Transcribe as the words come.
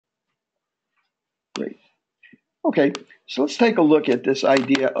Great. Okay, so let's take a look at this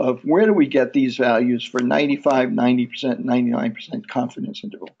idea of where do we get these values for 95, 90%, 99% confidence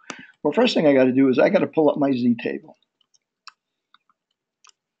interval. Well, first thing I got to do is I got to pull up my z-table.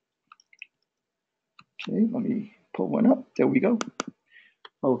 Okay, let me pull one up. There we go.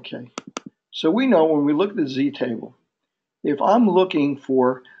 Okay, so we know when we look at the z-table, if I'm looking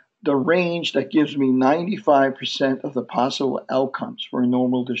for the range that gives me 95% of the possible outcomes for a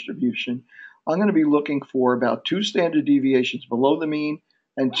normal distribution, I'm going to be looking for about 2 standard deviations below the mean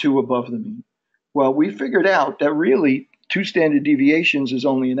and 2 above the mean. Well, we figured out that really 2 standard deviations is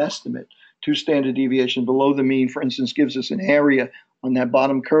only an estimate. 2 standard deviations below the mean, for instance, gives us an area on that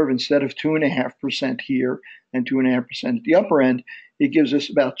bottom curve. Instead of 2.5% here and 2.5% at the upper end, it gives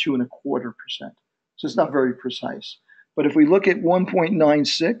us about 2.25%. So it's not very precise. But if we look at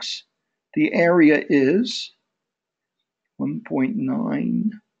 1.96, the area is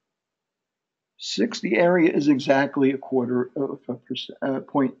 1.96. The area is exactly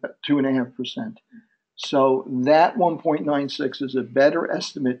 2.5%. So that 1.96 is a better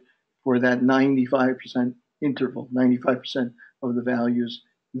estimate for that 95% interval, 95% of the values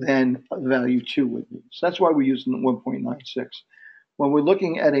than value 2 would be. So that's why we use 1.96. When we're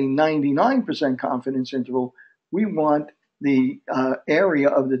looking at a 99% confidence interval, we want the area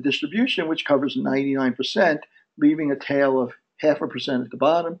of the distribution, which covers 99%, leaving a tail of 0.5% at the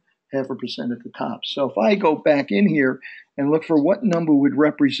bottom, 0.5% at the top. So if I go back in here and look for what number would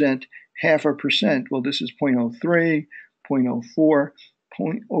represent 0.5%, well, this is 0.03, 0.04,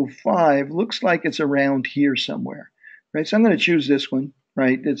 0.05, looks like it's around here somewhere, right? So I'm going to choose this one,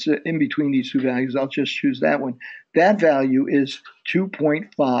 right? It's in between these two values. I'll just choose that one. That value is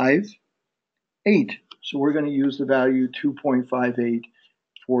 2.58. So we're going to use the value 2.58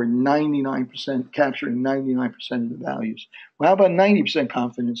 for 99%, capturing 99% of the values. Well, how about 90%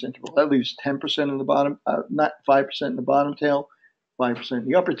 confidence interval? That leaves 10% in the bottom, not 5% in the bottom tail, 5% in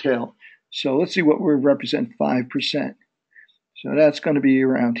the upper tail. So let's see what would represent 5%. So that's going to be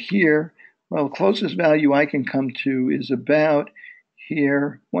around here. Well, the closest value I can come to is about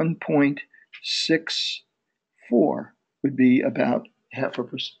here, 1.64 would be about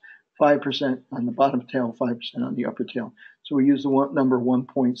 0.5%. 5% on the bottom tail, 5% on the upper tail. So we use the number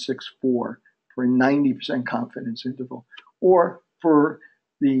 1.64 for a 90% confidence interval. Or for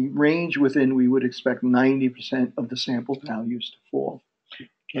the range within, we would expect 90% of the sample values to fall.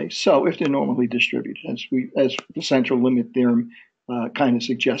 Okay, so if they're normally distributed, as the central limit theorem kind of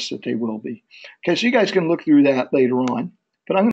suggests that they will be. Okay, so you guys can look through that later on.